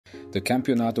The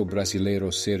Campeonato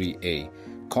Brasileiro Série A,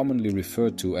 commonly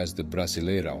referred to as the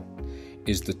Brasileirão,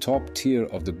 is the top tier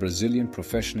of the Brazilian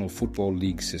professional football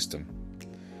league system.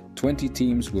 20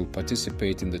 teams will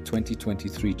participate in the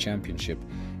 2023 championship,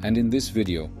 and in this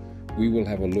video, we will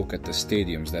have a look at the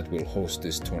stadiums that will host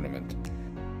this tournament.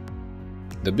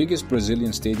 The biggest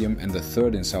Brazilian stadium and the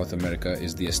third in South America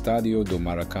is the Estádio do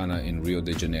Maracanã in Rio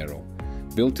de Janeiro.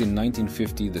 Built in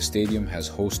 1950, the stadium has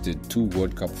hosted 2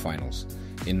 World Cup finals,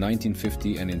 in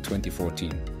 1950 and in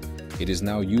 2014. It is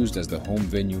now used as the home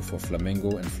venue for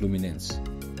Flamengo and Fluminense.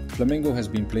 Flamengo has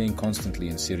been playing constantly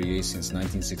in Serie A since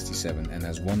 1967 and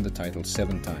has won the title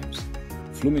 7 times.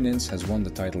 Fluminense has won the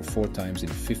title 4 times in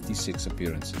 56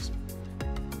 appearances.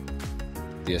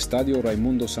 The Estádio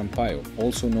Raimundo Sampaio,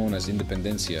 also known as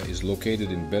Independencia, is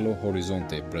located in Belo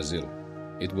Horizonte, Brazil.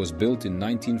 It was built in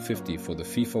 1950 for the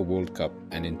FIFA World Cup,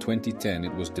 and in 2010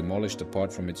 it was demolished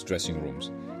apart from its dressing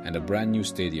rooms, and a brand new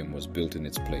stadium was built in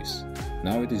its place.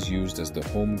 Now it is used as the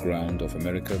home ground of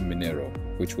América Mineiro,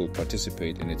 which will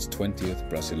participate in its 20th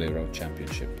Brasileirão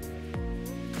Championship.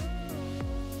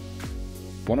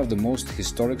 One of the most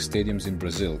historic stadiums in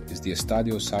Brazil is the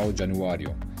Estádio São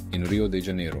Januário in Rio de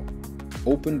Janeiro.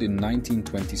 Opened in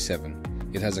 1927,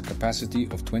 it has a capacity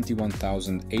of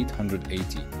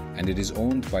 21,880 and it is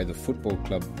owned by the football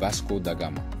club Vasco da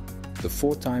Gama. The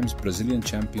 4 times Brazilian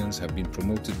champions have been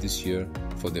promoted this year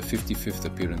for their 55th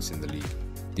appearance in the league.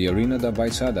 The Arena da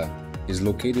Baixada is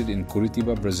located in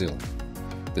Curitiba, Brazil.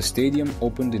 The stadium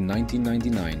opened in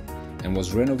 1999 and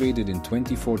was renovated in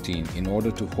 2014 in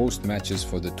order to host matches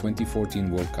for the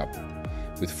 2014 World Cup.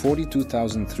 With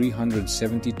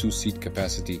 42,372 seat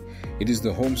capacity, it is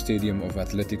the home stadium of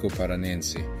Atlético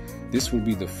Paranaense. This will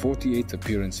be the 48th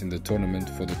appearance in the tournament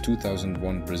for the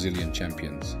 2001 Brazilian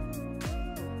champions.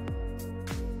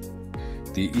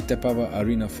 The Itaipava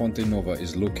Arena Fonte Nova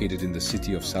is located in the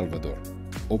city of Salvador.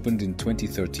 Opened in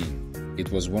 2013,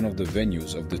 it was one of the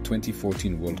venues of the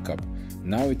 2014 World Cup.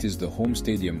 Now it is the home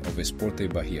stadium of Esporte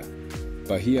Bahia.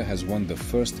 Bahia has won the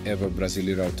first ever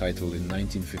Brasileirão title in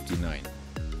 1959.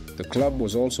 The club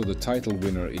was also the title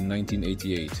winner in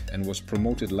 1988 and was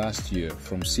promoted last year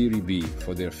from Serie B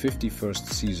for their 51st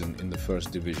season in the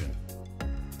first division.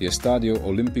 The Estádio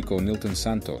Olímpico Nilton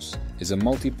Santos is a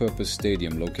multi-purpose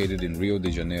stadium located in Rio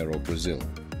de Janeiro, Brazil.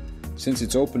 Since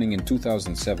its opening in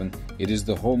 2007, it is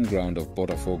the home ground of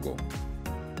Botafogo.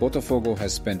 Botafogo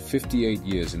has spent 58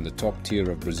 years in the top tier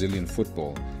of Brazilian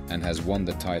football and has won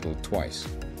the title twice.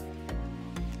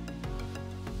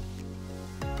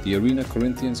 The Arena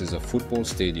Corinthians is a football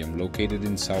stadium located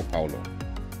in Sao Paulo.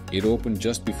 It opened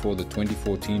just before the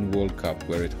 2014 World Cup,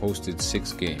 where it hosted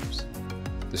 6 games.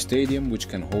 The stadium, which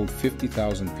can hold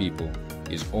 50,000 people,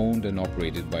 is owned and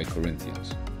operated by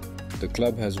Corinthians. The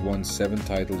club has won 7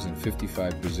 titles in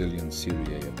 55 Brazilian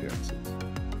Serie A appearances.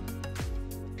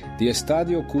 The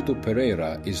Estádio Couto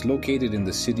Pereira is located in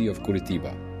the city of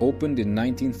Curitiba. Opened in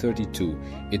 1932,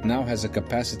 it now has a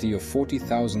capacity of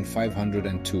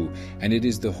 40,502 and it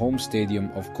is the home stadium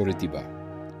of Curitiba.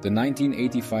 The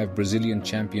 1985 Brazilian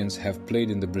champions have played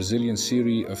in the Brazilian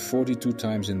Serie A 42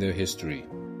 times in their history.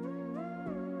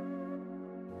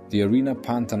 The Arena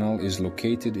Pantanal is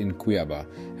located in Cuiabá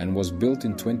and was built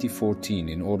in 2014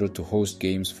 in order to host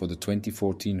games for the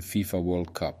 2014 FIFA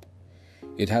World Cup.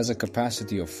 It has a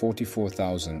capacity of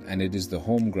 44,000 and it is the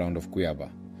home ground of Cuiabá.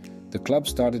 The club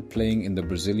started playing in the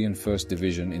Brazilian First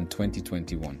Division in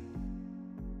 2021.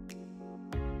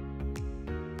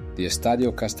 The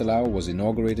Estádio Castelão was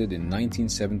inaugurated in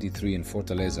 1973 in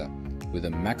Fortaleza with a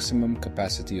maximum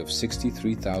capacity of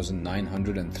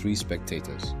 63,903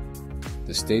 spectators.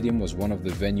 The stadium was one of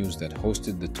the venues that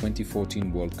hosted the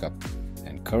 2014 World Cup,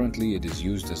 and currently it is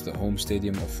used as the home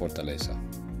stadium of Fortaleza.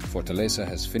 Fortaleza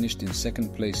has finished in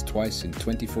 2nd place twice in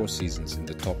 24 seasons in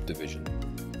the top division.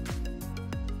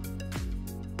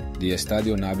 The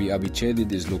Estádio Nabi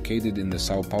Abichedid is located in the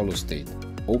Sao Paulo state.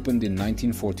 Opened in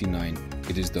 1949,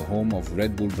 it is the home of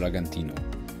Red Bull Bragantino.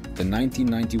 The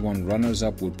 1991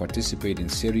 runners-up will participate in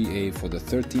Serie A for the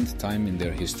 13th time in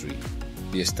their history.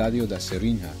 The Estádio da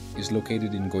Serrinha is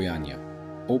located in Goiânia.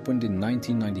 Opened in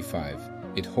 1995,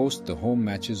 it hosts the home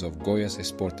matches of Goiás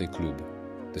Esporte Clube.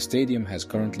 The stadium has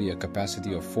currently a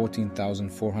capacity of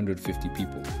 14,450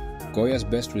 people. Goiás'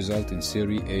 best result in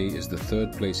Serie A is the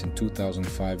 3rd place in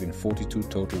 2005 in 42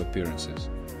 total appearances.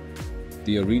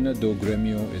 The Arena do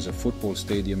Grêmio is a football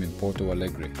stadium in Porto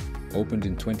Alegre. Opened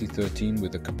in 2013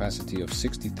 with a capacity of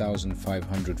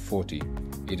 60,540,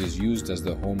 it is used as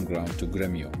the home ground to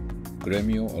Grêmio.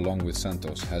 Grêmio, along with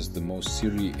Santos, has the most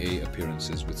Serie A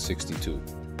appearances with 62.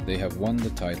 They have won the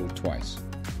title twice.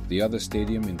 The other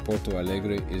stadium in Porto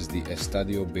Alegre is the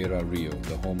Estadio Beira Rio,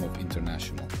 the home of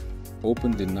International.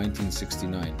 Opened in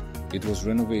 1969, it was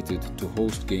renovated to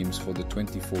host games for the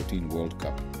 2014 World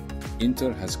Cup.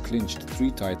 Inter has clinched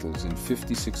 3 titles in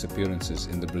 56 appearances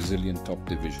in the Brazilian top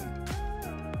division.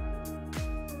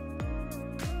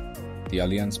 The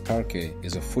Allianz Parque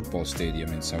is a football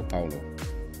stadium in Sao Paulo.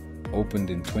 Opened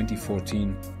in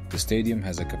 2014, the stadium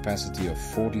has a capacity of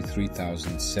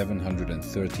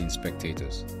 43,713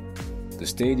 spectators. The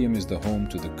stadium is the home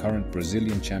to the current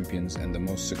Brazilian champions and the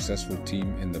most successful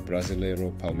team in the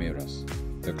Brasileiro Palmeiras.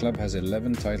 The club has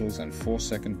 11 titles and 4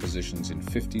 second positions in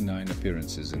 59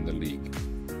 appearances in the league.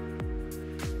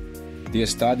 The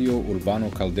Estadio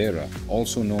Urbano Caldeira,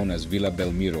 also known as Vila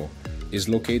Belmiro, is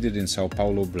located in Sao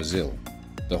Paulo, Brazil.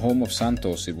 The home of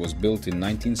Santos, it was built in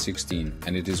 1916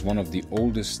 and it is one of the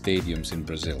oldest stadiums in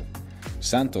Brazil.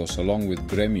 Santos, along with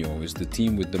Grêmio, is the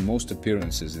team with the most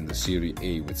appearances in the Serie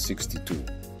A with 62.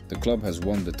 The club has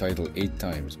won the title 8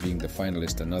 times, being the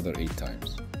finalist another 8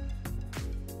 times.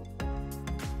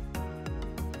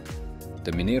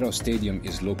 The Mineiro Stadium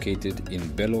is located in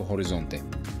Belo Horizonte.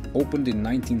 Opened in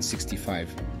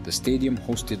 1965, the stadium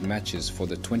hosted matches for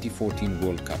the 2014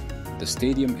 World Cup. The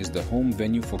stadium is the home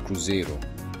venue for Cruzeiro.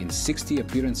 In 60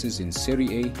 appearances in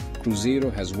Serie A,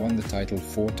 Cruzeiro has won the title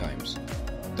 4 times.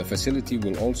 The facility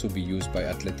will also be used by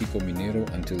Atlético Mineiro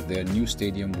until their new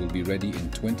stadium will be ready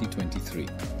in 2023.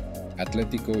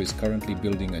 Atlético is currently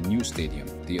building a new stadium,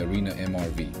 the Arena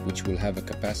MRV, which will have a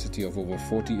capacity of over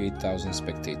 48,000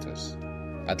 spectators.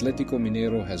 Atlético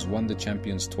Mineiro has won the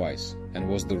champions twice and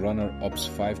was the runner-ups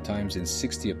 5 times in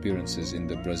 60 appearances in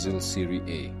the Brazil Serie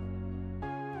A.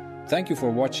 Thank you for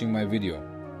watching my video.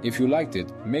 If you liked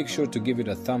it, make sure to give it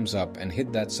a thumbs up and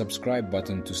hit that subscribe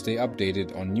button to stay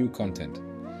updated on new content.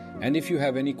 And if you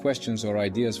have any questions or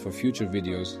ideas for future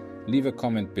videos, leave a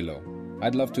comment below.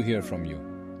 I'd love to hear from you.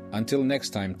 Until next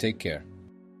time, take care.